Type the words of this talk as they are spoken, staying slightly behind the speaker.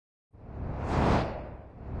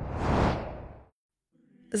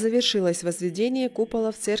Завершилось возведение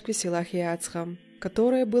купола в церкви села Хиацха,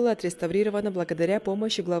 которое было отреставрировано благодаря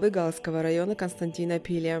помощи главы Галского района Константина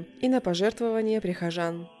Пилия и на пожертвование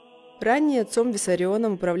прихожан. Ранее отцом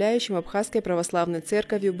Виссарионом, управляющим Абхазской православной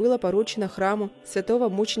церковью, было поручено храму святого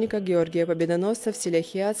мученика Георгия Победоносца в селе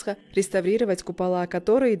Хиацха реставрировать купола,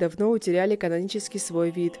 которые давно утеряли канонический свой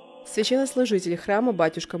вид. Священнослужитель храма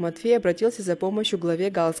батюшка Матфей обратился за помощью главе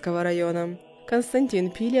Галского района.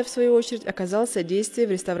 Константин Пилия, в свою очередь, оказал содействие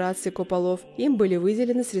в реставрации куполов. Им были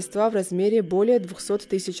выделены средства в размере более 200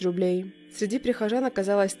 тысяч рублей. Среди прихожан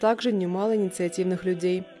оказалось также немало инициативных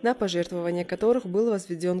людей, на пожертвования которых был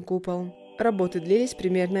возведен купол. Работы длились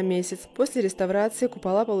примерно месяц. После реставрации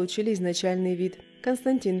купола получили изначальный вид.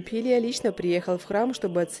 Константин Пилия лично приехал в храм,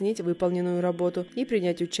 чтобы оценить выполненную работу и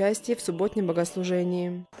принять участие в субботнем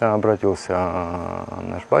богослужении. Обратился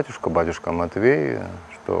наш батюшка Матвей,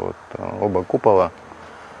 что оба купола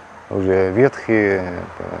уже ветхие,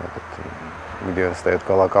 где стоят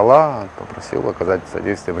колокола, попросил оказать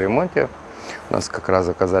содействие в ремонте. У нас как раз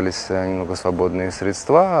оказались немного свободные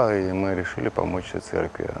средства, и мы решили помочь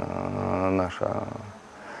церкви. Наша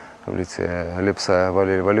в лице Лепса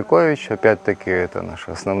Валерия Валиковича, опять-таки, это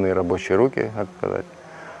наши основные рабочие руки, как сказать.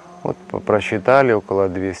 Вот просчитали, около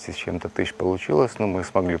 200 с чем-то тысяч получилось, но мы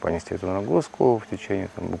смогли понести эту нагрузку в течение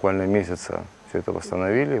буквально месяца. Все это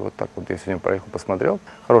восстановили. Вот так вот я сегодня проехал, посмотрел.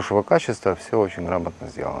 Хорошего качества, все очень грамотно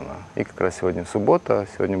сделано. И как раз сегодня суббота,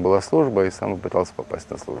 сегодня была служба, и сам пытался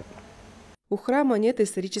попасть на службу. У храма нет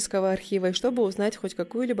исторического архива, и чтобы узнать хоть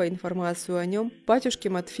какую-либо информацию о нем, батюшке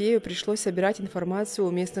Матфею пришлось собирать информацию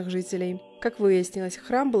у местных жителей. Как выяснилось,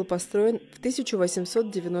 храм был построен в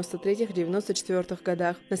 1893-94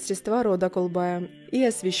 годах на средства рода Колбая и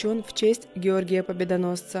освящен в честь Георгия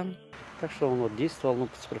Победоносца. Так что он вот действовал,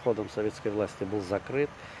 с приходом советской власти был закрыт.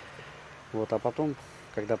 А потом,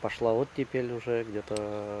 когда пошла оттепель уже, где-то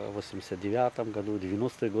в 89 году, в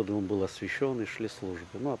 90-е годы он был освящен и шли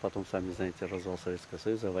службы. А потом, сами знаете, развал Советского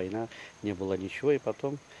Союза, война, не было ничего. И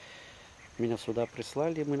потом меня сюда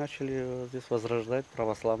прислали, и мы начали здесь возрождать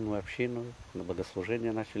православную общину,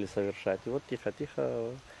 богослужения начали совершать. И вот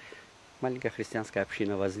тихо-тихо маленькая христианская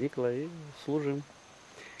община возникла, и служим,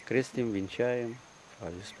 крестим, венчаем.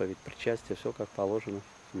 Исповедь, причастие, все как положено,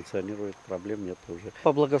 функционирует, проблем нет уже.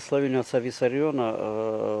 По благословению отца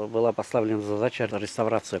Виссариона была поставлена задача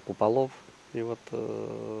реставрация куполов. И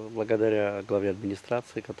благодаря главе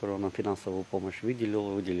администрации, которая нам финансовую помощь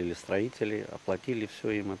выделили строителей, оплатили все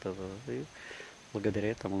им это. И благодаря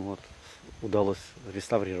этому удалось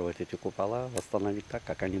реставрировать эти купола, восстановить так,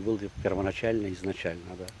 как они были первоначально,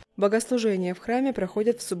 изначально. Да. Богослужения в храме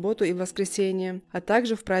проходят в субботу и воскресенье, а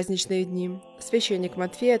также в праздничные дни. Священник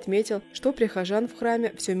Матфей отметил, что прихожан в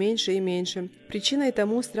храме все меньше и меньше. Причиной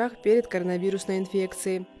тому страх перед коронавирусной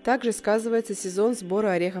инфекцией. Также сказывается сезон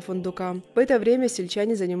сбора ореха фундука. В это время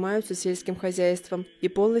сельчане занимаются сельским хозяйством и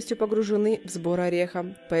полностью погружены в сбор ореха,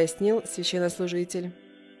 пояснил священнослужитель.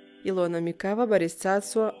 Илона Микава, Борис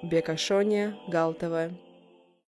Цацуа, Бека Шония, Галтова.